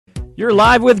You're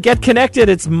live with Get Connected.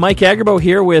 It's Mike Agerbo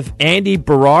here with Andy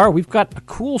Barrar. We've got a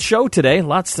cool show today.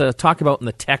 Lots to talk about in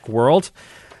the tech world.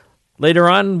 Later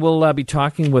on, we'll be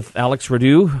talking with Alex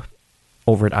Radu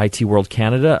over at IT World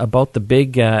Canada about the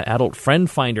big adult friend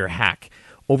finder hack.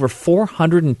 Over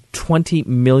 420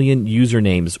 million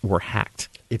usernames were hacked.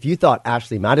 If you thought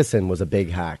Ashley Madison was a big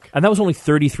hack. And that was only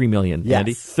 33 million, yes.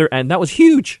 Andy. And that was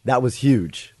huge. That was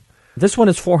huge. This one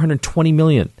is 420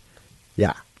 million.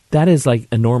 Yeah. That is like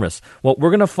enormous. Well, we're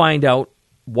going to find out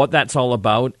what that's all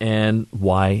about and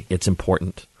why it's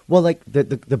important. Well, like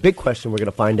the big question we're going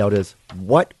to find out is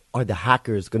what are the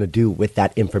hackers going to do with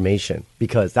that information?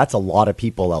 Because that's a lot of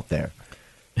people out there.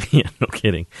 Yeah, no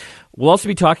kidding. We'll also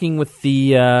be talking with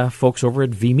the folks over at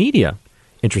VMedia.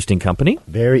 Interesting company.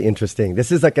 Very interesting.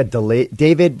 This is like a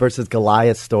David versus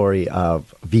Goliath story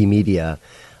of VMedia,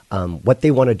 what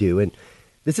they want to do. And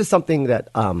this is something that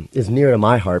is near to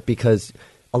my heart because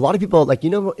a lot of people, like,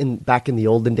 back in the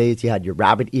olden days, you had your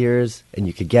rabbit ears and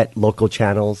you could get local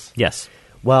channels. Yes.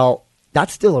 Well,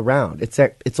 that's still around.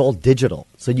 It's all digital.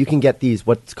 So you can get these,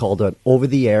 what's called an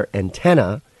over-the-air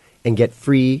antenna and get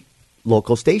free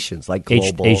local stations like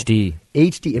Global. HD.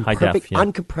 HD in High perfect, def, yeah.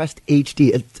 uncompressed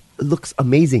HD. It looks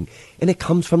amazing. And it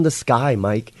comes from the sky,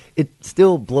 Mike. It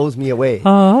still blows me away.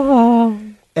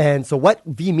 And so what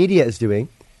VMedia is doing,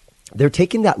 they're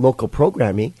taking that local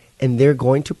programming and they're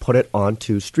going to put it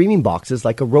onto streaming boxes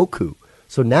like a Roku.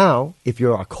 So now, if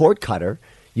you're a cord cutter,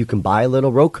 you can buy a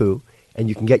little Roku and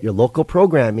you can get your local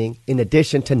programming in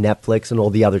addition to Netflix and all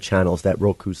the other channels that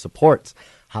Roku supports.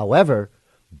 However,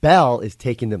 Bell is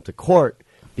taking them to court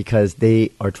because they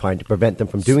are trying to prevent them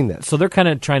from doing this. So they're kind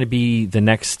of trying to be the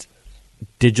next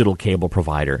digital cable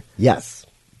provider. Yes.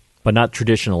 But not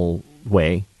traditional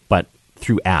way, but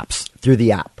through apps. Through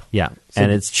the app. Yeah, So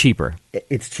and it's cheaper.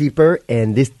 It's cheaper,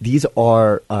 and these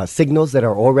are signals that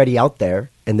are already out there,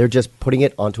 and they're just putting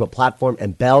it onto a platform,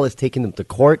 and Bell is taking them to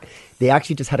court. They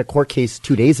actually just had a court case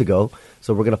 2 days ago,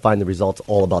 so we're going to find the results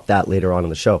all about that later on in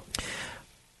the show. I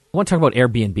want to talk about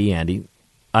Airbnb, Andy.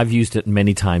 I've used it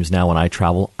many times now when I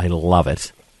travel. I love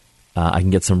it. I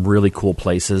can get some really cool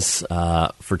places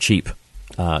for cheap,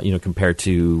 compared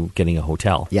to getting a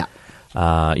hotel. Yeah.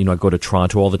 I go to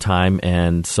Toronto all the time,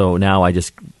 and so now I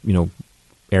just,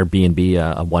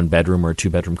 Airbnb a one-bedroom or a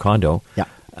two-bedroom condo.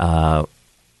 Yeah.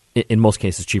 In most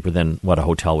cases, cheaper than what a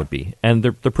hotel would be, and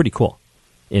they're pretty cool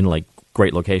in like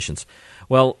great locations.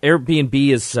 Well, Airbnb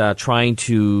is trying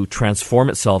to transform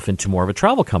itself into more of a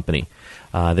travel company.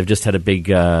 They've just had a big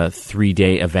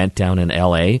 3-day event down in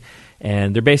LA,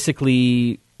 and they're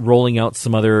basically rolling out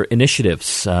some other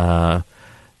initiatives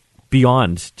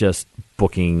beyond just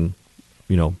booking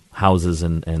houses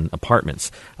and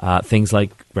apartments. Things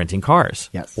like renting cars.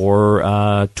 Yes.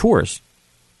 Or tours.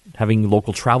 Having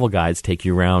local travel guides take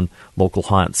you around local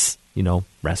haunts,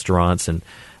 restaurants and,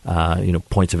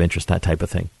 points of interest, that type of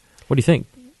thing. What do you think?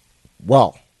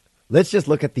 Well, let's just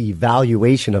look at the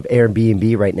valuation of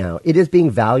Airbnb right now. It is being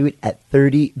valued at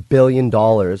 $30 billion,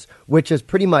 which is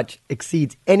pretty much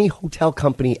exceeds any hotel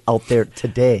company out there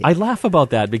today. I laugh about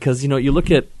that because, you look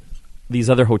at these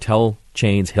other hotel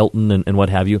chains, Hilton and what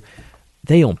have you,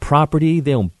 they own property,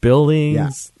 they own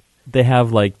buildings, they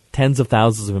have like tens of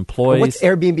thousands of employees. What's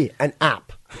Airbnb? An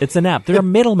app. It's an app. They're a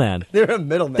middleman. They're a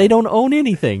middleman. They don't own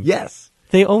anything. Yes.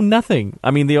 They own nothing.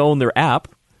 I mean, they own their app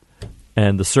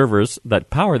and the servers that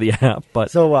power the app.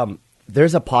 But so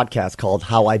there's a podcast called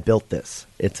How I Built This.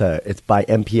 It's by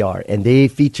NPR, and they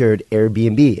featured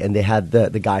Airbnb, and they had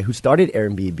the guy who started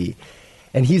Airbnb.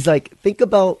 And he's like, think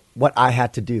about what I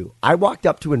had to do. I walked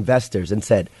up to investors and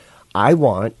said, I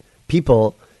want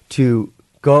people to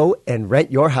go and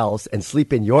rent your house and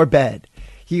sleep in your bed.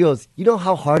 He goes, you know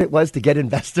how hard it was to get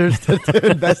investors to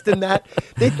invest in that?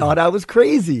 They thought I was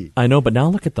crazy. I know, but now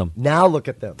look at them. Now look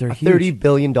at them. They're a huge. $30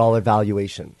 billion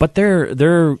valuation. But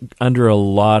they're under a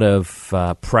lot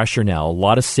of pressure now. A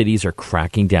lot of cities are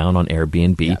cracking down on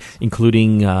Airbnb, Yes.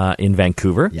 including in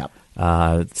Vancouver. Yep.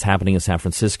 It's happening in San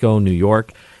Francisco, New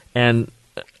York. And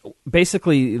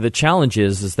basically the challenge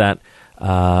is that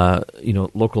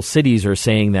local cities are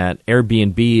saying that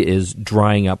Airbnb is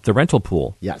drying up the rental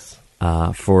pool. Yes.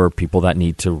 For people that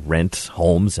need to rent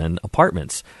homes and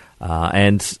apartments.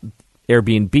 And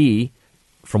Airbnb,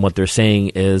 from what they're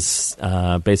saying, is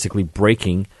basically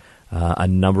breaking a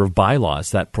number of bylaws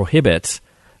that prohibit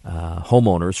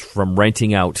homeowners from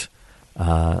renting out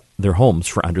their homes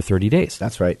for under 30 days.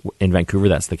 That's right. In Vancouver,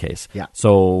 that's the case. Yeah.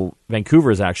 So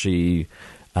Vancouver is actually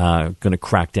going to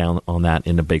crack down on that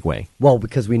in a big way. Well,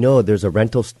 because we know there's a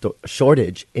rental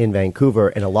shortage in Vancouver,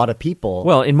 and a lot of people...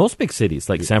 Well, in most big cities,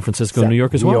 like San Francisco, New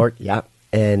York as well. New York, yeah.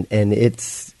 and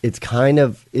it's kind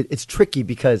of it's tricky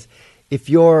because if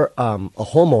you're a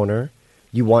homeowner,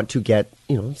 you want to get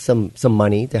some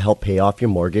money to help pay off your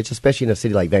mortgage, especially in a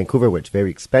city like Vancouver, where it's very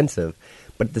expensive.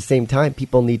 But at the same time,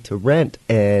 people need to rent,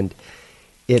 and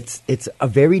it's a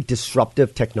very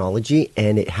disruptive technology,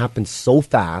 and it happens so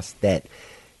fast that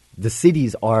the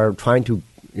cities are trying to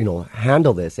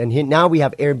handle this. And now we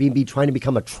have Airbnb trying to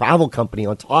become a travel company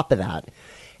on top of that.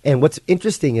 And what's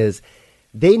interesting is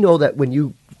they know that when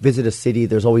you visit a city,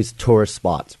 there's always tourist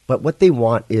spots. But what they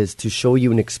want is to show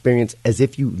you an experience as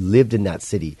if you lived in that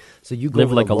city. So you go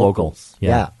live like a local.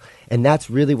 Yeah. And that's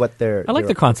really what I like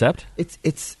the concept.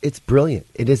 It's brilliant.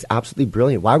 It is absolutely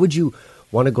brilliant. Why would you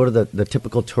want to go to the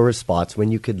typical tourist spots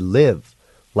when you could live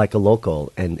like a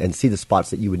local and see the spots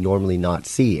that you would normally not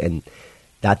see? And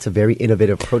that's a very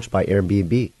innovative approach by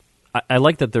Airbnb. I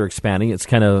like that they're expanding. It's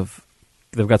kind of,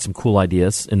 they've got some cool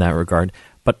ideas in that regard.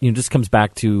 But it just comes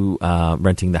back to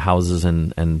renting the houses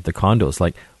and the condos.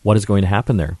 Like, what is going to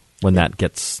happen there when that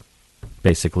gets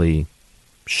basically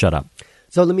shut up?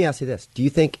 So let me ask you this. Do you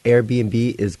think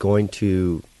Airbnb is going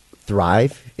to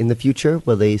thrive in the future?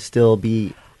 Will they still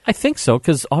be... I think so,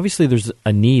 because obviously there's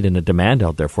a need and a demand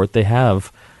out there for it. They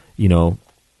have,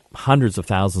 hundreds of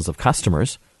thousands of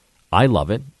customers. I love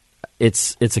it.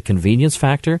 It's a convenience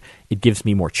factor. It gives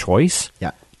me more choice.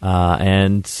 Yeah.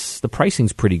 And the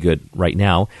pricing's pretty good right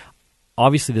now.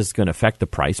 Obviously, this is going to affect the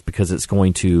price because it's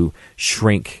going to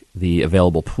shrink the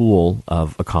available pool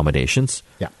of accommodations.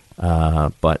 Yeah.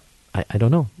 But I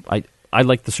don't know. I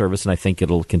like the service, and I think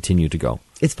it'll continue to go.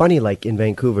 It's funny, like in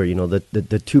Vancouver,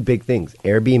 the two big things,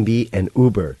 Airbnb and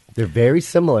Uber. They're very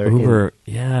similar. Uber,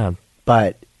 yeah.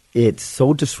 But it's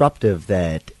so disruptive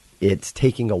that it's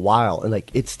taking a while. And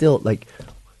it's still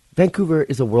Vancouver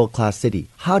is a world-class city.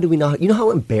 How do we not? You know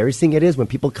how embarrassing it is when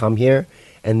people come here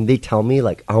and they tell me,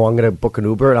 oh, I'm going to book an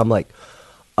Uber. And I'm like,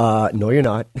 no, you're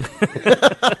not.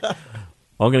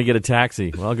 I'm going to get a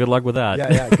taxi. Well, good luck with that.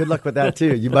 Yeah, good luck with that,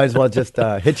 too. You might as well just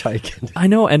hitchhike. I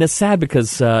know, and it's sad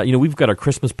because, we've got our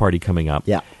Christmas party coming up.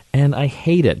 Yeah. And I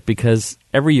hate it because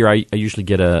every year I usually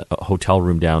get a hotel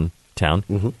room downtown.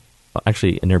 Mm-hmm.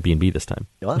 Actually, an Airbnb this time.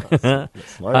 Wow,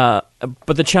 that's smart.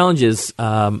 But the challenge is...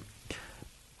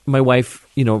 my wife,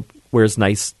 wears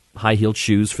nice high-heeled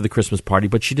shoes for the Christmas party,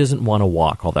 but she doesn't want to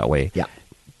walk all that way. Yeah.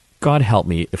 God help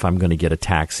me if I'm going to get a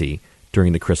taxi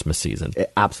during the Christmas season.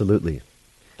 Absolutely.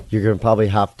 You're going to probably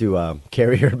have to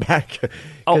carry her back.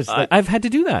 I've had to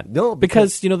do that. No,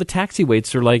 because the taxi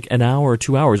waits are like an hour or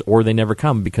 2 hours, or they never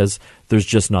come because there's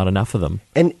just not enough of them.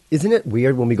 And isn't it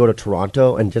weird when we go to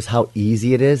Toronto and just how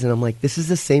easy it is? And I'm like, this is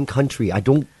the same country.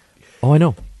 Oh, I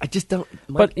know. I just don't.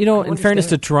 But, in fairness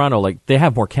to Toronto, they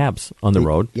have more cabs on the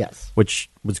road. Yes. Which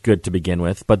was good to begin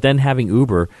with. But then having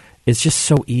Uber, it's just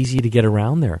so easy to get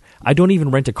around there. I don't even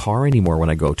rent a car anymore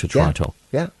when I go to Toronto.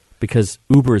 Yeah. Because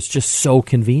Uber is just so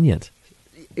convenient.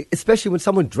 Especially when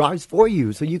someone drives for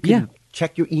you, so you can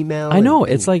check your email. I know.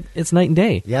 It's night and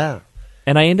day. Yeah.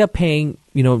 And I end up paying,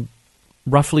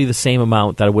 roughly the same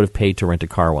amount that I would have paid to rent a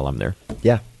car while I'm there.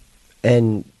 Yeah.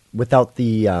 And without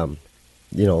the... I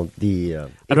don't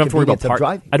have to worry about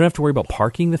I don't have to worry about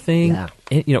parking the thing. Yeah.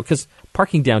 Because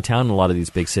parking downtown in a lot of these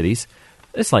big cities,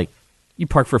 it's like you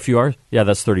park for a few hours. Yeah,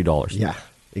 that's $30. Yeah,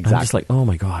 exactly. I'm just like, oh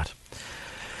my god.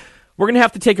 We're gonna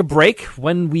have to take a break.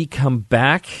 When we come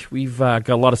back, we've got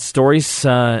a lot of stories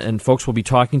and folks we'll be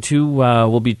talking to.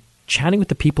 We'll be chatting with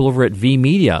the people over at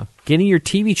VMedia, getting your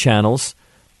TV channels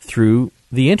through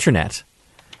the internet,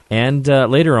 and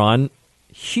later on,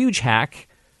 huge hack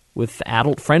with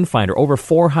Adult Friend Finder. Over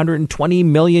 420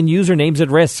 million usernames at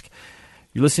risk.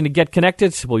 You're listening to Get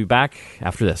Connected. We'll be back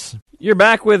after this. You're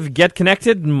back with Get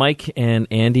Connected. Mike and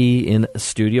Andy in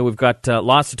studio. We've got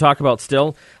lots to talk about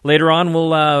still. Later on,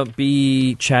 we'll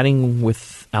be chatting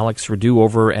with Alex Radu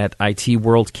over at IT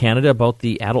World Canada about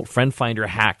the Adult Friend Finder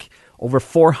hack. Over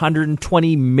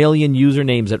 420 million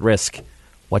usernames at risk.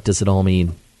 What does it all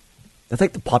mean? That's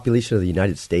like the population of the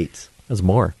United States. That's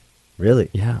more. Really?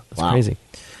 Yeah, that's crazy.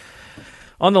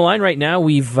 On the line right now,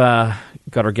 we've got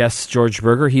our guest, George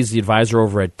Berger. He's the advisor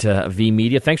over at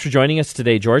VMedia. Thanks for joining us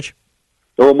today, George.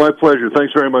 Oh, my pleasure.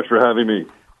 Thanks very much for having me.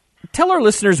 Tell our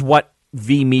listeners what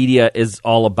VMedia is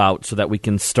all about so that we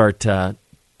can start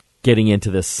getting into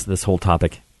this whole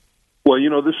topic. Well,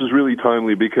 this is really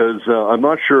timely because I'm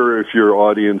not sure if your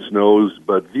audience knows,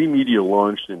 but VMedia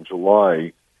launched in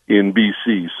July in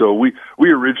BC. So we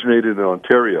originated in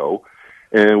Ontario,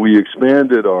 and we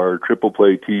expanded our triple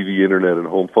play TV, internet, and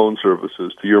home phone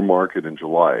services to your market in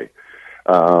July.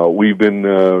 We've been,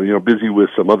 busy with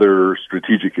some other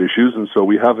strategic issues, and so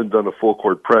we haven't done a full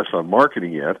court press on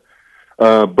marketing yet.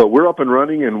 But we're up and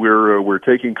running, and we're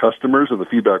taking customers, and the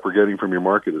feedback we're getting from your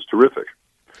market is terrific.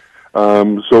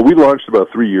 So we launched about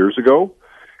 3 years ago,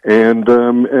 and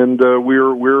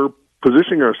we're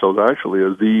positioning ourselves actually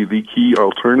as the key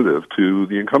alternative to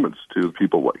the incumbents, to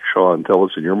people like Shaw and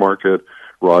TELUS in your market,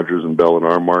 Rogers and Bell in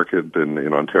our market,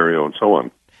 in Ontario, and so on.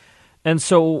 And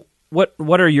so,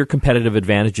 what are your competitive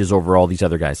advantages over all these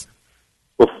other guys?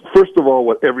 Well, first of all,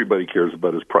 what everybody cares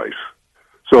about is price.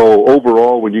 So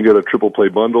overall, when you get a triple play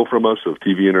bundle from us of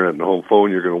TV, internet, and home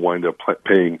phone, you're going to wind up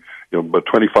paying about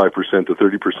 25% to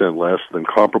 30% less than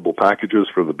comparable packages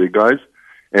for the big guys,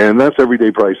 and that's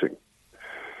everyday pricing.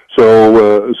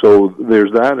 So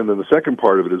there's that, and then the second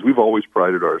part of it is we've always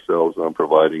prided ourselves on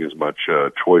providing as much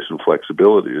choice and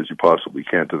flexibility as you possibly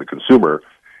can to the consumer.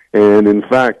 And in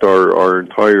fact, our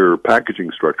entire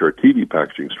packaging structure, our TV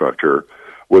packaging structure,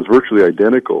 was virtually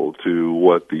identical to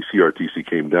what the CRTC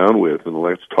came down with in the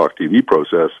Let's Talk TV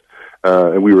process,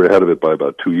 and we were ahead of it by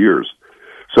about 2 years.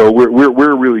 So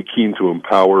we're really keen to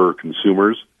empower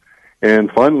consumers. And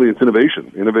finally, it's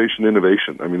innovation.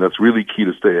 I mean, that's really key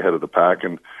to stay ahead of the pack.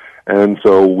 And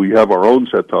so we have our own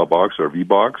set-top box, our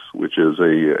V-Box, which is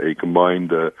a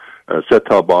combined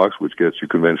set-top box which gets you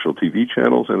conventional TV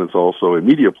channels, and it's also a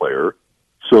media player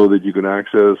so that you can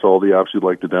access all the apps you'd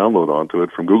like to download onto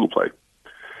it from Google Play.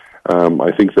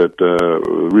 I think that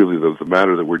really the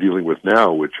matter that we're dealing with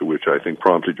now, which I think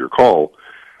prompted your call,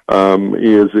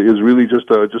 is really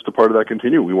just a part of that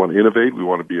continuum. We want to innovate, we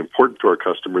want to be important to our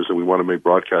customers, and we want to make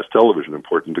broadcast television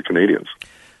important to Canadians.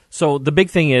 So the big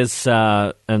thing is,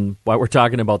 and while we're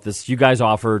talking about this, you guys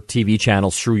offer TV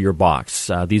channels through your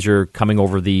box. These are coming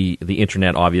over the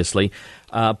internet, obviously.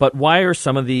 But why are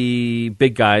some of the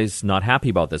big guys not happy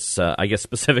about this? I guess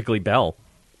specifically Bell.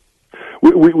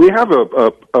 We have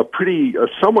a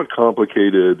somewhat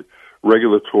complicated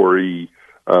regulatory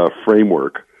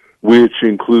framework, which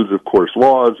includes, of course,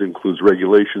 laws, includes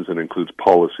regulations, and includes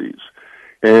policies.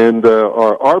 And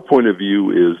our point of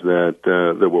view is that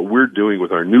what we're doing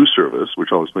with our new service, which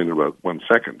I'll explain in about 1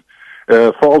 second,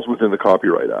 falls within the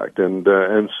Copyright Act, and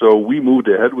so we moved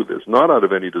ahead with this not out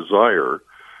of any desire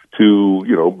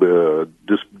to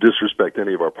disrespect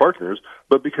any of our partners,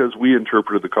 but because we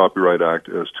interpreted the Copyright Act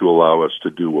as to allow us to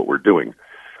do what we're doing.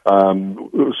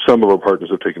 Some of our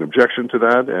partners have taken objection to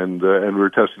that, and we're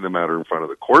testing the matter in front of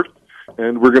the court,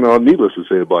 and we're going to, needless to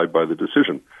say, abide by the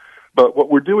decision. But what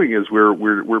we're doing is we're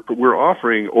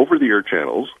offering over-the-air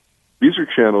channels. These are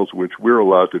channels which we're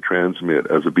allowed to transmit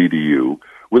as a BDU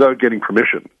without getting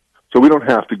permission. So we don't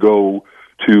have to go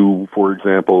to, for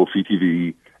example,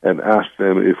 CTV and ask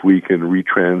them if we can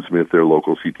retransmit their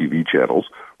local CTV channels.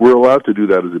 We're allowed to do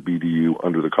that as a BDU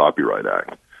under the Copyright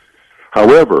Act.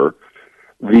 However,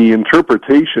 the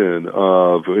interpretation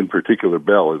of, in particular,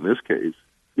 Bell in this case,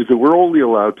 is that we're only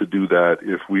allowed to do that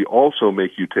if we also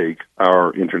make you take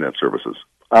our internet services.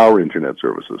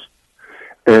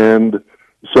 And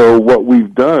so what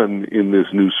we've done in this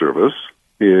new service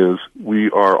is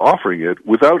we are offering it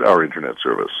without our internet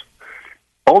service.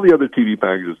 All the other TV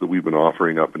packages that we've been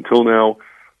offering up until now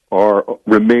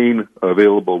remain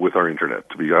available with our internet,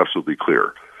 to be absolutely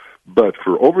clear. But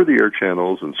for over-the-air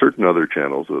channels and certain other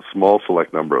channels, a small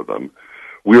select number of them,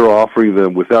 we are offering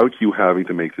them without you having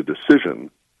to make the decision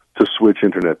to switch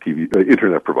internet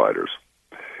providers.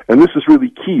 And this is really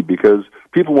key because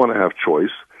people want to have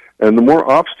choice, and the more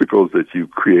obstacles that you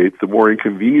create, the more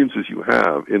inconveniences you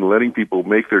have in letting people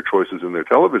make their choices in their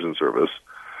television service,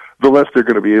 the less they're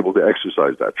going to be able to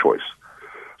exercise that choice.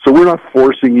 So we're not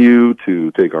forcing you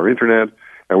to take our internet,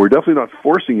 and we're definitely not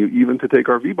forcing you even to take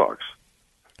our V-Box.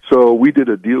 So we did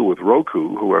a deal with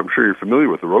Roku, who I'm sure you're familiar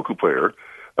with, the Roku player,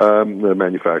 the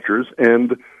manufacturers,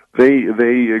 and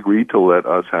they agreed to let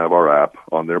us have our app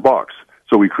on their box.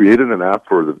 So we created an app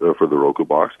for the Roku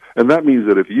box, and that means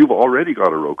that if you've already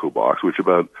got a Roku box, which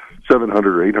about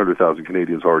 700 or 800,000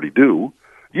 Canadians already do,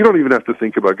 you don't even have to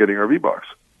think about getting our V-Box.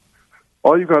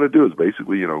 All you've got to do is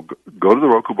basically, go to the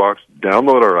Roku box,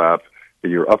 download our app,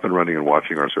 and you're up and running and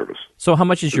watching our service. So how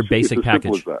much is your basic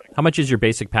package? How much is your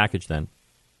basic package then?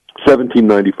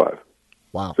 $17.95.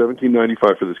 Wow.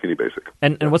 $17.95 for the skinny basic.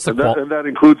 And what's the quality? And that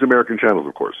includes American channels,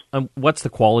 of course. What's the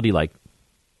quality like?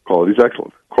 Quality is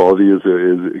excellent. Quality is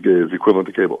equivalent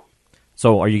to cable.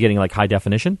 So are you getting like high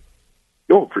definition?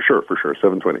 Oh, for sure.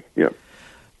 720. Yeah.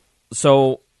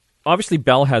 So obviously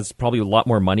Bell has probably a lot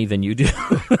more money than you do.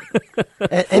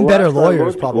 and better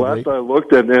lawyers, probably. Last I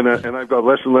looked, and I've got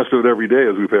less and less of it every day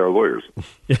as we pay our lawyers.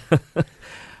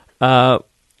 How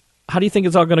do you think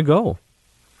it's all going to go?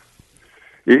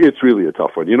 It's really a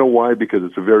tough one. You know why? Because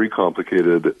it's a very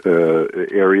complicated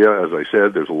area. As I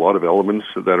said, there's a lot of elements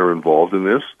that are involved in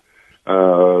this.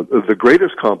 The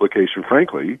greatest complication,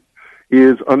 frankly,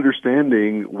 is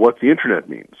understanding what the Internet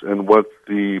means and what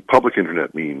the public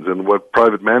Internet means and what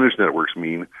private managed networks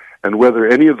mean and whether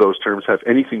any of those terms have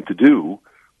anything to do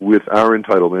with our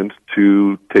entitlement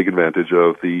to take advantage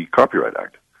of the Copyright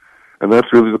Act. And that's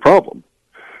really the problem.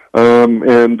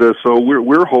 So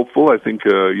we're hopeful. I think,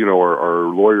 our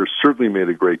lawyers certainly made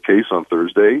a great case on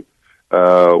Thursday.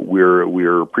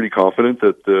 We're pretty confident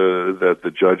that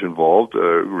the judge involved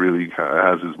really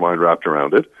has his mind wrapped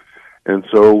around it. And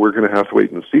so we're going to have to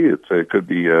wait and see. It could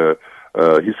be,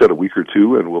 he said a week or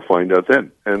two, and we'll find out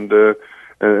then. And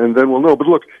then we'll know. But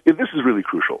look, this is really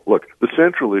crucial. Look, the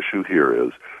central issue here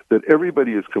is that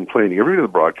everybody is complaining. Everybody in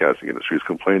the broadcasting industry is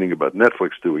complaining about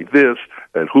Netflix doing this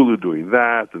and Hulu doing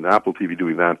that and Apple TV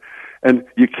doing that. And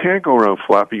you can't go around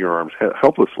flapping your arms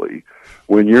helplessly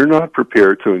when you're not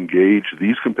prepared to engage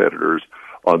these competitors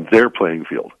on their playing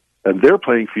field. And their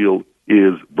playing field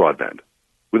is broadband,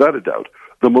 without a doubt.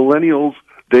 The millennials,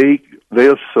 they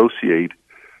associate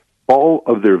all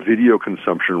of their video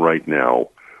consumption right now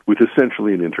with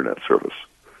essentially an internet service.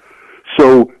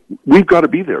 So we've got to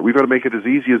be there. We've got to make it as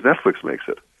easy as Netflix makes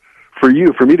it.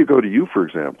 For me to go to you, for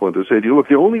example, and to say to you, look,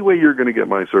 the only way you're going to get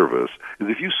my service is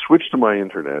if you switch to my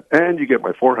internet and you get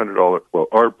my $400, well,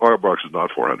 our box is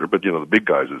not $400, but, the big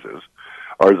guys is.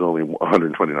 Ours is only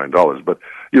 $129. But,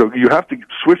 you have to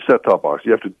switch set-top box.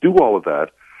 You have to do all of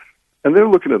that. And they're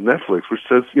looking at Netflix, which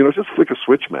says, just flick a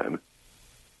switch, man.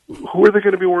 Who are they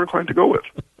going to be more inclined to go with?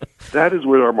 That is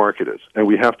where our market is, and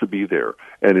we have to be there.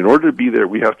 And in order to be there,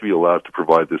 we have to be allowed to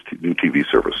provide this new TV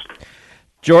service.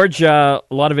 George, a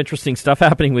lot of interesting stuff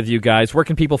happening with you guys. Where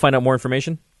can people find out more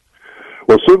information?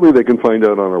 Well, certainly they can find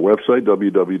out on our website,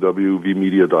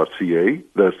 www.vmedia.ca.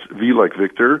 That's V like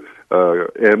Victor,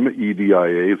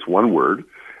 MEDIA, it's one word.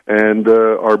 And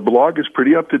our blog is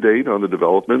pretty up to date on the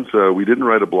developments. We didn't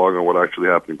write a blog on what actually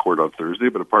happened in court on Thursday,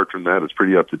 but apart from that, it's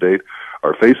pretty up to date.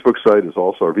 Our Facebook site is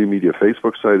also, our vMedia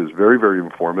Facebook site is very, very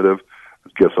informative.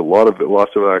 It gets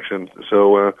lots of action.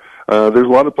 So there's a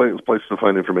lot of places to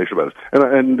find information about it.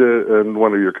 And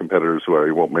one of your competitors, who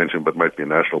I won't mention, but might be a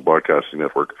national broadcasting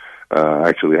network,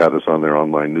 actually had us on their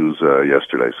online news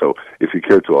yesterday. So if you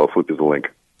care to, I'll flip you the link.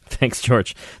 Thanks,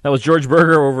 George. That was George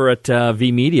Berger over at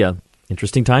vMedia.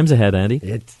 Interesting times ahead, Andy.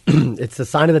 It's a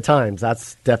sign of the times,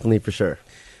 that's definitely for sure.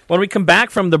 When we come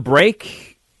back from the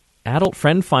break, Adult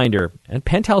Friend Finder and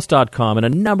Penthouse.com and a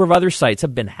number of other sites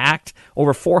have been hacked.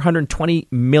 Over 420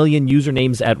 million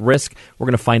usernames at risk. We're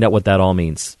going to find out what that all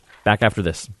means. Back after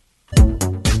this.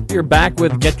 You're back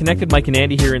with Get Connected. Mike and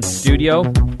Andy here in studio.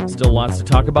 Still lots to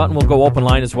talk about, and we'll go open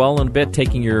line as well in a bit,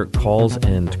 taking your calls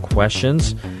and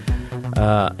questions.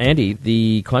 Andy,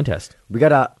 the contest. We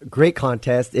got a great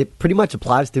contest. It pretty much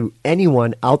applies to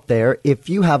anyone out there. If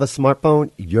you have a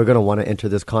smartphone, you're going to want to enter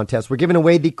this contest. We're giving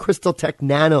away the Crystal Tech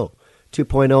Nano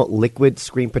 2.0 Liquid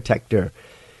Screen Protector.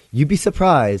 You'd be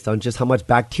surprised on just how much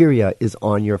bacteria is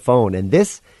on your phone. And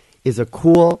this is a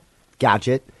cool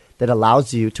gadget that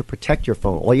allows you to protect your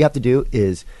phone. All you have to do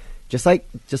is just like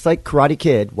Karate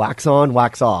Kid, wax on,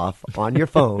 wax off on your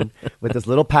phone with this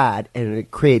little pad, and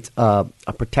it creates a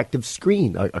protective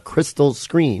screen, a crystal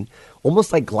screen,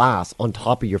 almost like glass on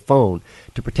top of your phone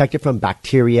to protect it from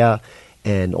bacteria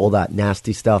and all that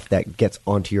nasty stuff that gets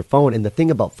onto your phone. And the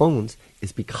thing about phones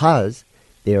is because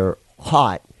they're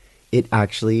hot, it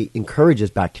actually encourages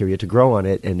bacteria to grow on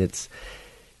it, and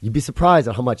you'd be surprised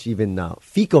at how much even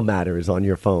fecal matter is on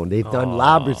your phone. They've done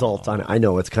lab results on it. I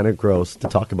know it's kind of gross to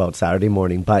talk about Saturday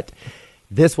morning, but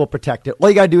this will protect it. All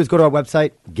you got to do is go to our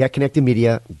website,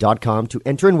 getconnectedmedia.com, to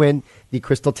enter and win the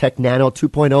Crystal Tech Nano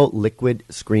 2.0 Liquid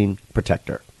Screen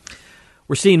Protector.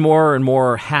 We're seeing more and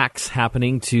more hacks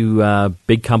happening to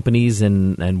big companies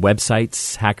and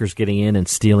websites, hackers getting in and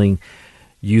stealing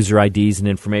user IDs and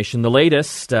information. The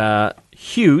latest,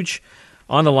 huge.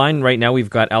 On the line right now, we've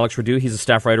got Alex Radu. He's a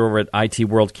staff writer over at IT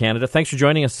World Canada. Thanks for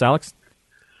joining us, Alex.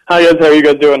 Hi, guys. How are you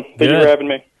guys doing? Thank you for having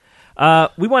me.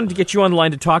 We wanted to get you on the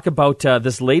line to talk about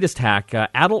this latest hack,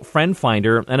 Adult Friend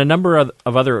Finder, and a number of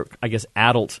other, I guess,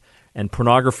 adult and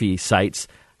pornography sites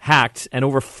hacked, and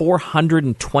over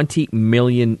 420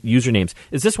 million usernames.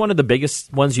 Is this one of the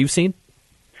biggest ones you've seen?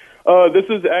 This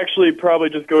is actually probably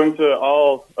just going to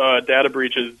all data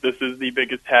breaches. This is the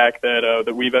biggest hack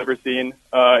that we've ever seen.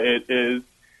 It is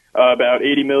about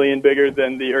 80 million bigger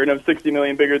than 60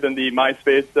 million bigger than the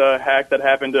MySpace hack that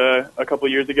happened a couple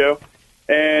years ago,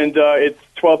 and it's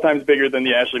 12 times bigger than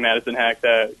the Ashley Madison hack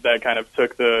that kind of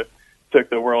took the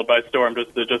world by storm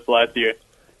just last year.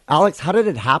 Alex, how did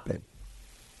it happen?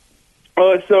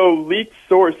 So Leaked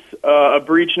Source, a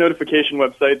breach notification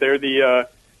website, they're the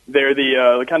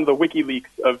kind of the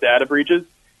WikiLeaks of data breaches.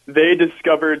 they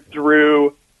discovered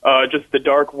through just the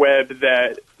dark web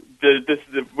that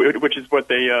which is what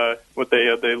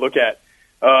they look at,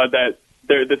 that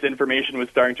this information was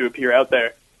starting to appear out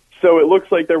there. So it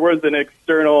looks like there was an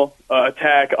external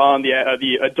attack on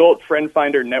the Adult Friend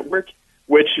Finder network,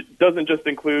 which doesn't just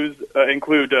include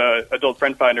Adult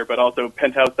Friend Finder, but also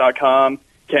Penthouse.com,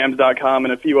 Cams.com,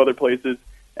 and a few other places.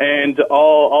 And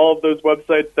all of those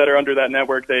websites that are under that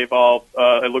network, they've all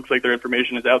it looks like their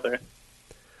information is out there.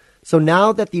 So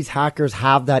now that these hackers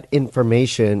have that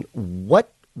information,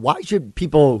 why should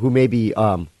people who maybe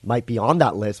might be on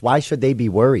that list, why should they be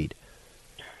worried?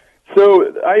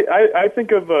 So I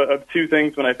think of two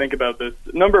things when I think about this.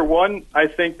 Number one, I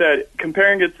think that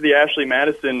comparing it to the Ashley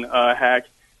Madison hack,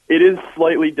 it is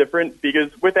slightly different because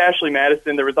with Ashley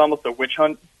Madison, there was almost a witch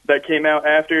hunt that came out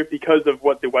after because of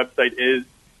what the website is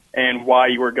and why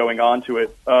you were going on to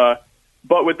it.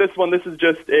 But with this one, this is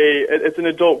just it's an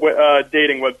adult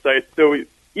dating website. So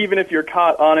even if you're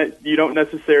caught on it, you don't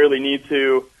necessarily need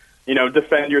to,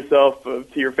 defend yourself to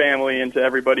your family and to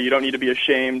everybody. You don't need to be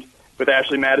ashamed. With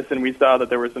Ashley Madison, we saw that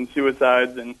there were some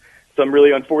suicides and some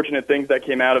really unfortunate things that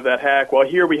came out of that hack. While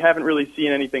here, we haven't really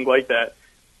seen anything like that.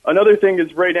 Another thing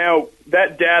is right now,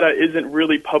 that data isn't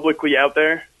really publicly out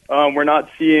there. We're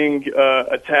not seeing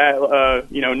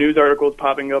news articles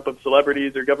popping up of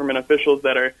celebrities or government officials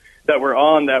that were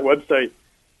on that website.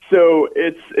 So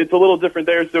it's a little different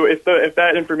there. So if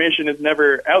that information is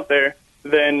never out there,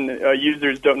 then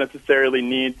users don't necessarily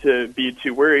need to be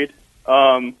too worried.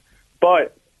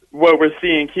 But what we're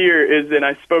seeing here is, and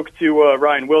I spoke to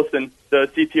Ryan Wilson,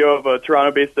 the CTO of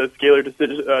Toronto-based Scalar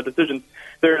Decisions.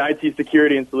 They're an IT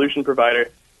security and solution provider.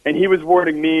 And he was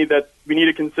warning me that we need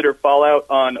to consider fallout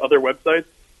on other websites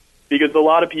because a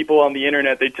lot of people on the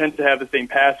internet, they tend to have the same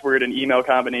password and email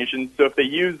combinations. So if they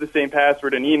use the same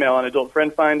password and email on Adult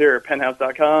Friend Finder or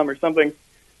Penthouse.com or something,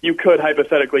 you could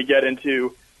hypothetically get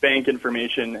into bank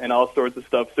information and all sorts of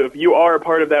stuff. So if you are a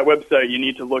part of that website, you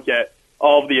need to look at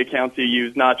all of the accounts you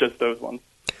use, not just those ones.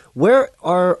 Where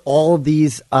are all of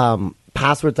these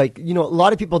passwords? Like, a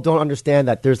lot of people don't understand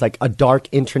that there's like a dark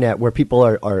internet where people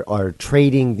are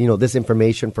trading, this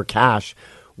information for cash.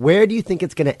 Where do you think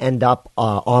it's going to end up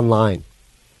online?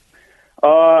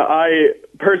 I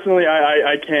personally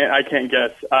can't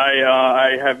guess.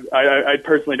 I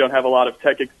personally don't have a lot of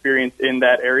tech experience in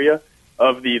that area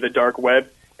of the dark web,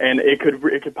 and it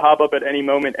could pop up at any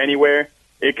moment, anywhere.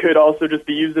 It could also just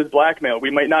be used as blackmail.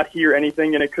 We might not hear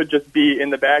anything, and it could just be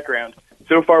in the background.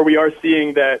 So far, we are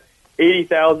seeing that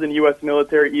 80,000 U.S.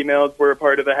 military emails were a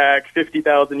part of the hack,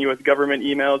 50,000 U.S. government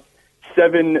emails,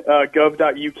 7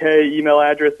 gov.uk email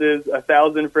addresses,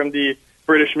 1,000 from the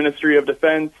British Ministry of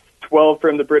Defence, 12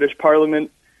 from the British Parliament.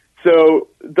 So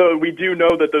though we do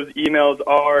know that those emails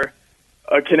are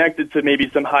connected to maybe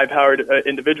some high-powered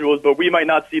individuals, but we might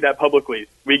not see that publicly.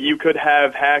 You could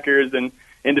have hackers and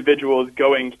individuals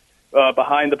going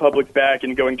behind the public's back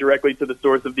and going directly to the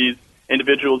source of these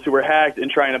individuals who were hacked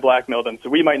and trying to blackmail them. So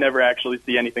we might never actually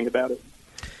see anything about it.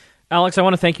 Alex, I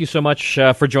want to thank you so much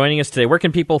for joining us today. Where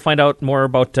can people find out more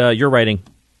about your writing?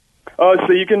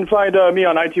 So you can find me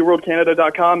on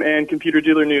itworldcanada.com and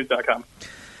computerdealernews.com.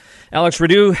 Alex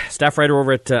Radu, staff writer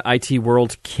over at IT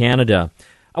World Canada.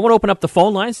 I want to open up the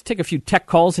phone lines, take a few tech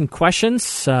calls and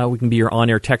questions. We can be your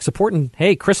on-air tech support. And,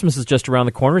 hey, Christmas is just around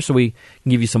the corner, so we can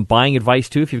give you some buying advice,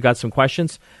 too, if you've got some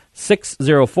questions.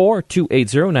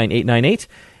 604-280-9898.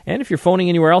 And if you're phoning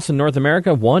anywhere else in North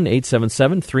America,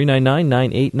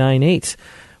 1-877-399-9898.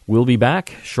 We'll be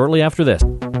back shortly after this.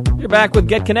 You're back with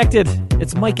Get Connected.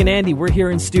 It's Mike and Andy. We're here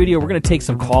in studio. We're going to take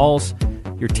some calls,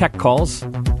 your tech calls.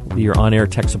 We'll be your on-air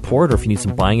tech support, or if you need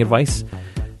some buying advice,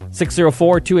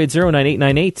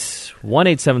 604-280-9898,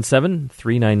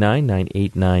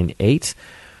 1-877-399-9898.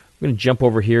 We're going to jump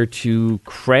over here to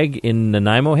Craig in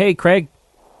Nanaimo. Hey, Craig.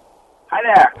 Hi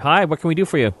there. Hi, what can we do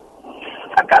for you?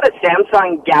 I've got a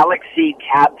Samsung Galaxy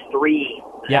Tab 3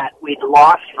 that we'd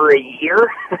lost for a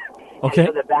year. Okay.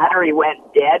 So the battery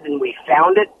went dead, and we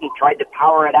found it and tried to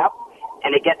power it up,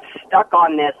 and it gets stuck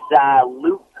on this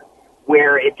loop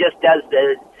where it just does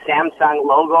the Samsung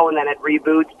logo, and then it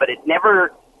reboots, but it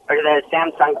never... or the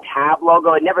Samsung Tab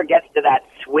logo, it never gets to that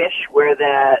swish where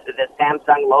the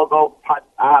Samsung logo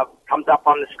comes up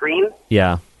on the screen.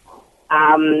 Yeah.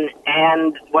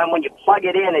 And when you plug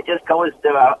it in, it just goes to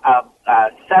a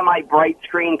semi-bright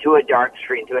screen to a dark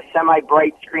screen, to a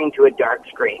semi-bright screen to a dark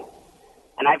screen.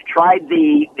 And I've tried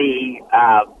the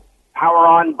power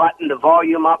on button, the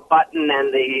volume up button,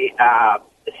 and the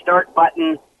start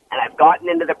button, and I've gotten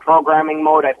into the programming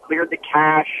mode. I've cleared the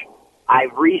cache.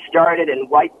 I've restarted and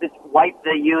wiped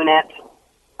the unit,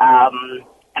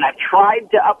 and And I've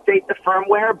tried to update the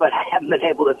firmware, but I haven't been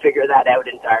able to figure that out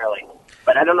entirely.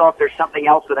 But I don't know if there's something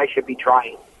else that I should be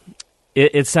trying.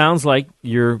 It sounds like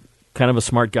you're kind of a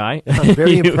smart guy. I'm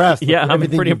very impressed. Yeah, with I'm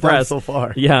everything pretty you've done impressed so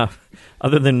far. Yeah,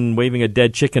 other than waving a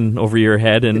dead chicken over your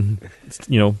head and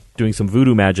doing some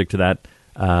voodoo magic to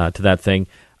that thing.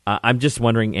 I'm just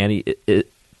wondering, Andy,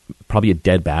 probably a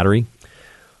dead battery.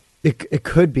 It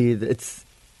could be. It's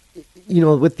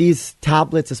with these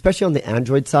tablets, especially on the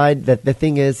Android side, that the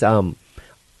thing is, a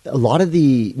lot of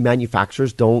the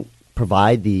manufacturers don't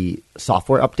provide the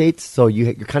software updates, so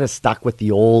you're kind of stuck with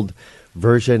the old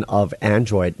version of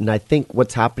Android. And I think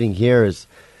what's happening here is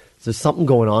there's something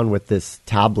going on with this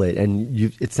tablet,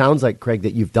 and it sounds like, Craig,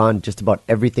 that you've done just about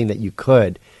everything that you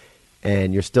could,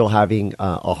 and you're still having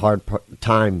a hard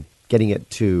time getting it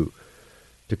to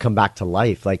come back to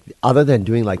life. Like, other than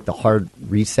doing like the hard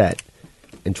reset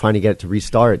and trying to get it to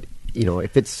restart,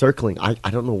 if it's circling, I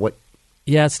don't know what.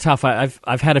 Yeah, it's tough.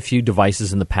 I've had a few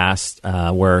devices in the past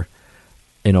where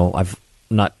I've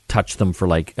not touched them for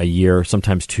like a year,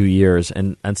 sometimes 2 years,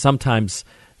 and sometimes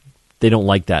they don't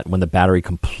like that when the battery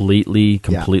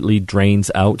completely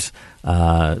drains out.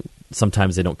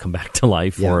 Sometimes they don't come back to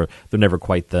life, or they're never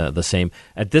quite the same.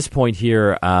 At this point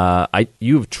here,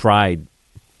 you've tried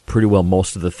pretty well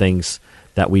most of the things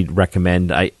that we'd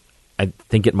recommend. I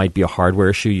think it might be a hardware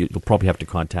issue. You'll probably have to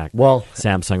contact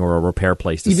Samsung or a repair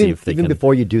place to see if they can. Even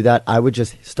before you do that, I would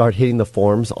just start hitting the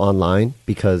forums online,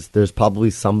 because there's probably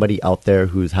somebody out there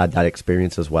who's had that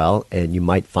experience as well, and you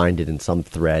might find it in some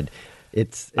thread.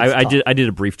 I did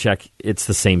a brief check. It's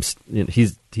the same.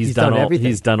 He's done everything.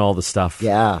 He's done all the stuff.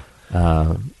 Yeah.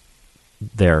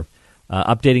 There,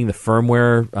 updating the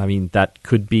firmware. I mean, that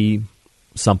could be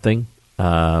something,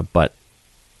 but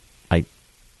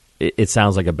it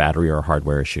sounds like a battery or a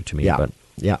hardware issue to me. Yeah, but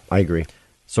I agree.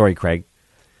 Sorry, Craig.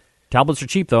 Tablets are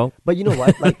cheap, though. But you know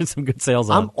what? Like, there's some good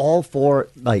sales on. I'm all for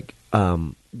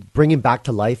bringing back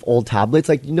to life old tablets.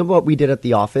 Like, you know what we did at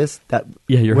the office?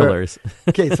 You're hilarious.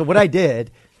 Okay, so what I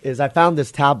did is I found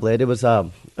this tablet. It was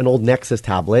an old Nexus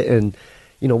tablet, and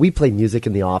we play music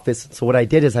in the office. So what I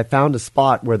did is I found a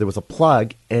spot where there was a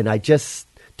plug, and I just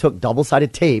took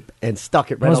double-sided tape and stuck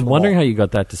it right on the wall. I was wondering how you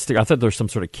got that to stick. I thought there was some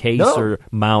sort of case or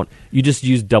mount. You just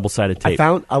used double-sided tape.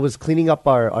 I was cleaning up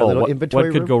our little inventory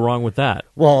room. What could go wrong with that?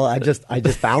 Well, I just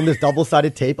found this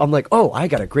double-sided tape. I'm like, I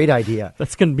got a great idea.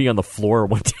 That's going to be on the floor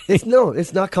one day.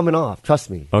 It's not coming off.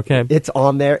 Trust me. Okay. It's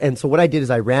on there. And so what I did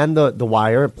is I ran the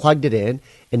wire, plugged it in,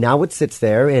 and now it sits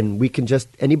there, and we can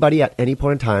anybody at any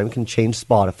point in time can change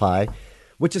Spotify,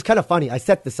 which is kind of funny. I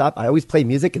set this up. I always play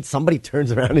music, and somebody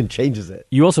turns around and changes it.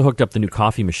 You also hooked up the new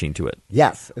coffee machine to it.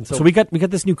 Yes. And so we got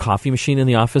this new coffee machine in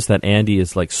the office that Andy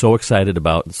is like so excited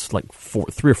about. It's like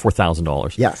 $3,000 or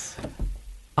 $4,000. Yes.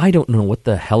 I don't know what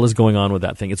the hell is going on with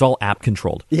that thing. It's all app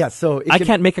controlled. Yeah, so I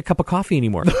can't make a cup of coffee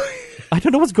anymore. I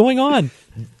don't know what's going on.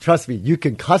 Trust me, you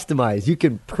can customize. You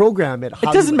can program it.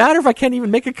 It doesn't matter if I can't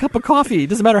even make a cup of coffee. It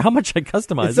doesn't matter how much I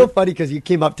customize. It's so funny because you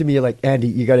came up to me, you're like, Andy,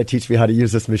 you got to teach me how to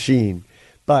use this machine.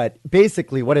 But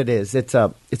basically what it is, it's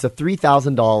a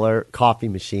 $3,000 coffee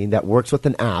machine that works with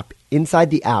an app.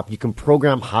 Inside the app, you can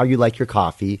program how you like your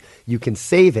coffee. You can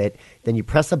save it. Then you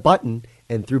press a button,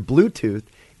 and through Bluetooth,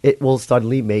 it will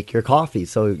suddenly make your coffee.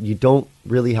 So you don't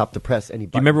really have to press any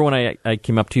button. Do you remember when I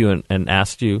came up to you and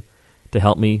asked you to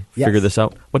help me figure this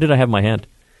out? What did I have in my hand?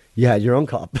 Yeah, your own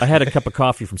cup. I had a cup of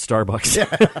coffee from Starbucks.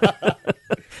 Yeah.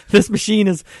 This machine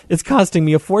it's costing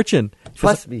me a fortune.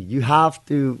 Trust me, you have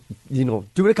to, do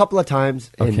it a couple of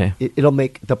times, and it'll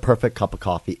make the perfect cup of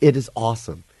coffee. It is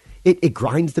awesome. It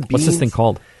grinds the beans. What's this thing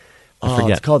called? I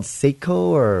forget. It's called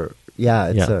Seiko,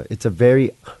 it's a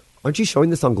very. Aren't you showing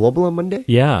this on Global on Monday?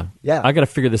 Yeah. Yeah. I got to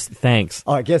figure this. Thanks.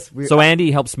 Oh, I guess So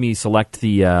Andy helps me select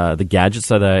the gadgets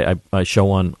that I show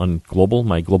on Global,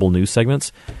 my Global News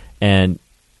segments, and.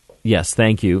 Yes,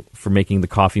 thank you for making the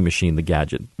coffee machine the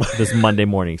gadget this Monday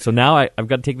morning. So now I've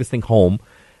got to take this thing home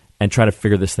and try to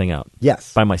figure this thing out.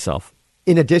 Yes. By myself.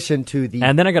 In addition to the...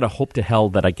 And then I got to hope to hell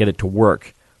that I get it to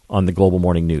work on the Global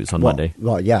Morning News on Monday.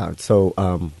 Well, yeah.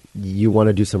 So you want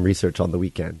to do some research on the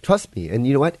weekend. Trust me. And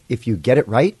you know what? If you get it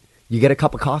right, you get a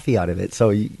cup of coffee out of it. So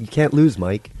you can't lose,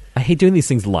 Mike. I hate doing these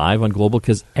things live on Global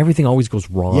because everything always goes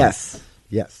wrong. Yes.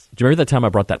 Do you remember that time I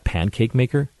brought that pancake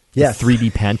maker? Yes. The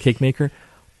 3D pancake maker?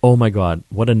 Oh my God,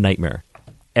 what a nightmare.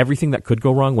 Everything that could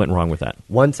go wrong went wrong with that.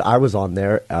 Once I was on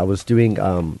there, I was doing,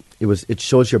 it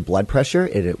shows your blood pressure,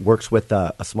 and it works with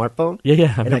a smartphone.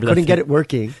 Yeah. And I couldn't get it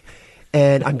working.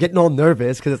 And I'm getting all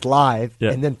nervous because it's live.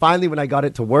 Yeah. And then finally when I got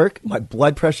it to work, my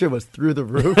blood pressure was through the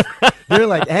roof. They're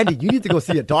like, Andy, you need to go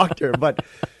see a doctor. But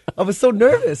I was so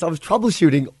nervous. I was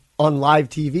troubleshooting on live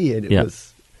TV, and it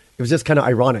was just kind of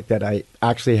ironic that I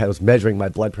actually was measuring my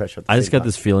blood pressure. At the I just same got time.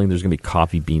 this feeling there's going to be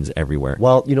coffee beans everywhere.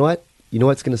 Well, you know what? You know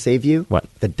what's going to save you? What?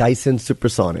 The Dyson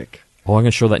Supersonic. Oh, I'm going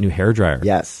to show that new hairdryer.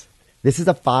 Yes. This is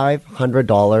a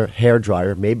 $500 hair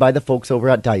dryer made by the folks over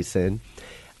at Dyson.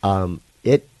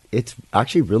 It's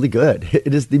actually really good.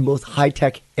 It is the most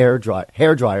high-tech hair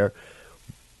dryer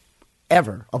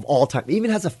ever of all time. It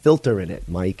even has a filter in it,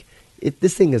 Mike.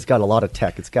 This thing has got a lot of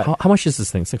tech. It's got How much is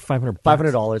this thing? It's like $500.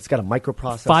 $500. It's got a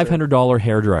microprocessor. $500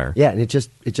 hairdryer. Yeah, and it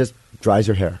just dries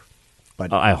your hair.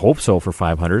 But I hope so for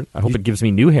 $500. I hope it gives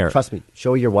me new hair. trust me,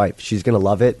 show your wife. She's going to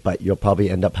love it, but you'll probably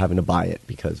end up having to buy it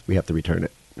because we have to return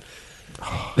it.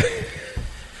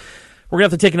 We're going to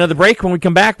have to take another break. When we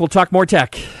come back, we'll talk more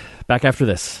tech. Back after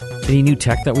this. Any new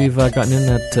tech that we've gotten in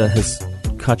that has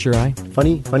caught your eye?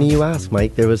 Funny you ask,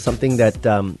 Mike. There was something that,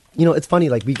 it's funny,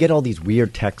 like we get all these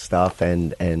weird tech stuff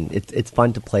and it's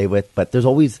fun to play with, but there's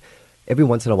always, every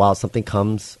once in a while, something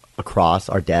comes across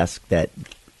our desk that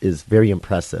is very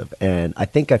impressive. And I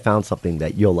think I found something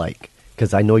that you'll like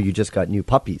because I know you just got new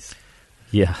puppies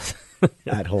Yeah.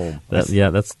 at home.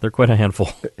 They're quite a handful.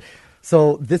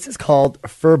 So this is called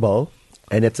Furbo,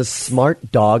 and it's a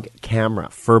smart dog camera.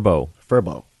 Furbo.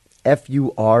 Furbo.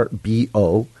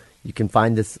 Furbo. You can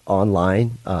find this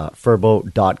online,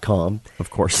 furbo.com. Of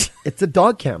course. It's a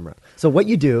dog camera. So what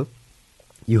you do,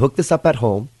 you hook this up at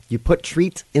home. You put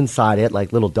treats inside it,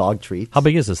 like little dog treats. How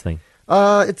big is this thing?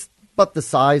 It's about the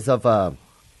size of a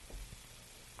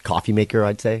coffee maker,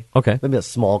 I'd say. Okay. Maybe a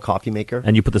small coffee maker.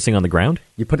 And you put this thing on the ground?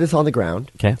 You put this on the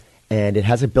ground. Okay. And it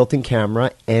has a built-in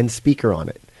camera and speaker on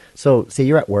it. So say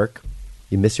you're at work,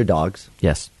 you miss your dogs.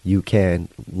 Yes. You can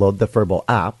load the Furbo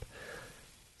app,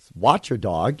 watch your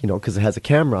dog, because it has a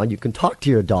camera. You can talk to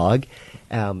your dog.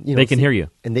 They can hear you.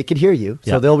 And they can hear you,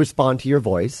 so Yeah. they'll respond to your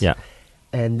voice. Yeah.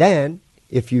 And then,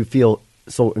 if you feel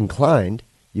so inclined,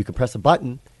 you can press a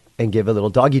button and give a little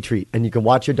doggy treat. And you can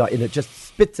watch your dog, and it just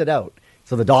spits it out.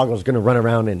 So the dog is going to run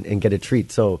around and get a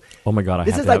treat. So Oh my God,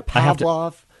 this is like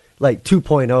Pavlov, like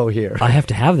 2.0 here. I have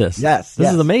to have this. Yes, This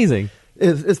yes. is amazing.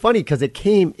 It's funny because it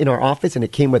came in our office and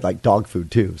it came with like dog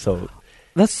food too. So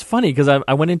That's funny because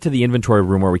I went into the inventory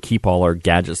room where we keep all our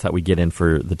gadgets that we get in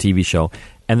for the TV show,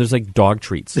 and there's like dog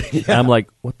treats. And I'm like,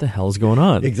 what the hell is going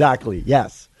on? exactly,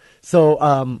 yes. So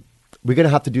we're gonna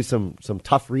have to do some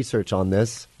tough research on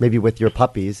this, maybe with your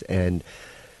puppies, and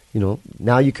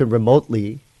now you can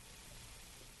remotely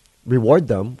reward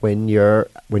them when you're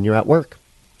at work.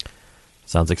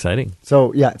 Sounds exciting.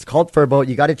 So yeah, it's called Furbo.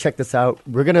 You got to check this out.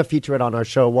 We're gonna feature it on our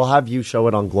show. We'll have you show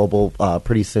it on Global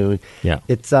pretty soon. Yeah.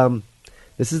 It's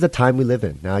this is the time we live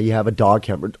in. Now you have a dog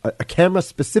camera, a camera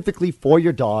specifically for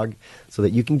your dog, so that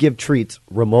you can give treats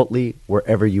remotely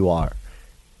wherever you are.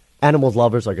 Animals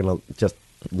lovers are gonna just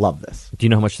love this. Do you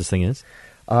know how much this thing is?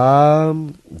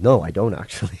 No, I don't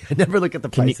actually. I never look at the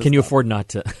price. Can you afford not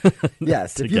to?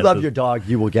 Yes, to if you get love this? your dog,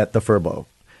 you will get the Furbo.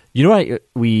 You know what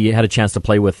we had a chance to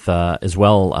play with as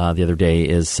well the other day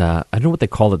is, I don't know what they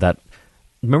called it, that,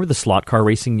 remember the slot car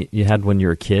racing you had when you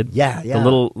were a kid? Yeah. The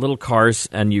little cars,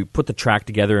 and you put the track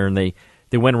together, and they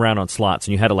went around on slots,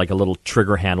 and you had like a little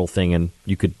trigger handle thing, and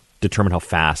you could determine how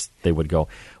fast they would go.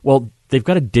 Well, they've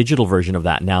got a digital version of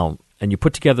that now, and you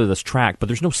put together this track, but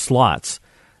there's no slots.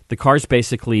 The cars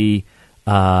basically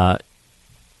stay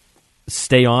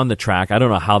on the track. I don't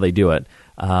know how they do it,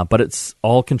 but it's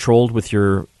all controlled with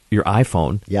your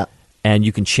iPhone. Yeah. And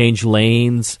you can change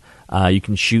lanes. You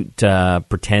can shoot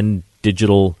pretend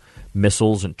digital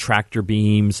missiles and tractor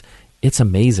beams. It's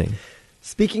amazing.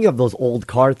 Speaking of those old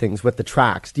car things with the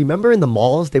tracks, do you remember in the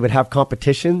malls they would have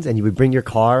competitions and you would bring your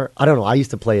car? I don't know. I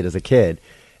used to play it as a kid.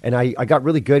 And I got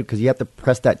really good because you have to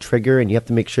press that trigger and you have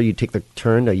to make sure you take the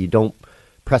turn or you don't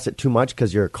press it too much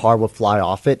because your car will fly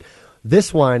off it.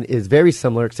 This one is very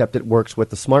similar, except it works with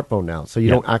the smartphone now. So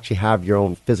you don't actually have your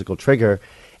own physical trigger.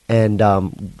 And,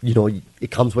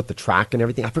 it comes with the track and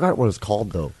everything. I forgot what it was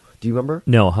called, though. Do you remember?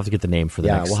 No, I'll have to get the name for the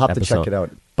next we'll have episode. to check it out.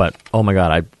 But, oh my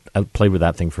God, I played with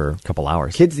that thing for a couple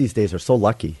hours. Kids these days are so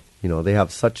lucky. They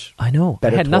have such I know.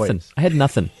 better I had toys.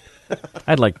 nothing. I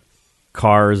had like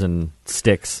cars and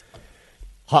sticks.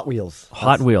 Hot Wheels.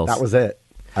 Hot Wheels. That was it.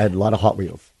 I had a lot of Hot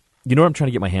Wheels. You know what I'm trying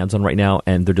to get my hands on right now,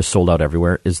 and they're just sold out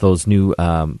everywhere, is those new,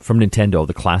 from Nintendo,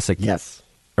 the classic. Yes.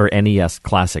 Or NES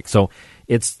Classic. So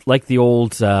it's like the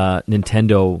old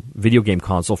Nintendo video game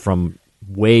console from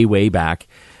way, way back.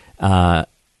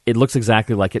 It looks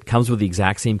exactly like it. Comes with the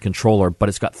exact same controller, but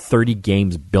it's got 30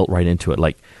 games built right into it,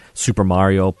 like Super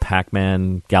Mario,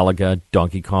 Pac-Man, Galaga,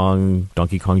 Donkey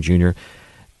Kong Jr.,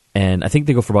 and I think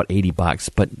they go for about $80,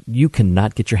 but you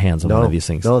cannot get your hands on one of these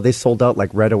things. No, they sold out like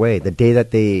right away. The day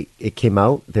that it came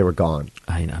out, they were gone.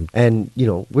 And,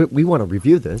 we want to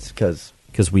review this because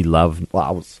we love...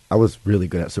 Well, I was really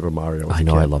good at Super Mario. I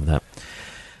know, I love that.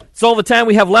 It's all the time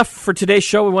we have left for today's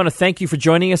show. We want to thank you for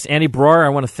joining us. Andy Barrar, I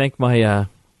want to thank my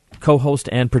co-host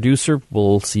and producer.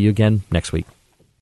 We'll see you again next week.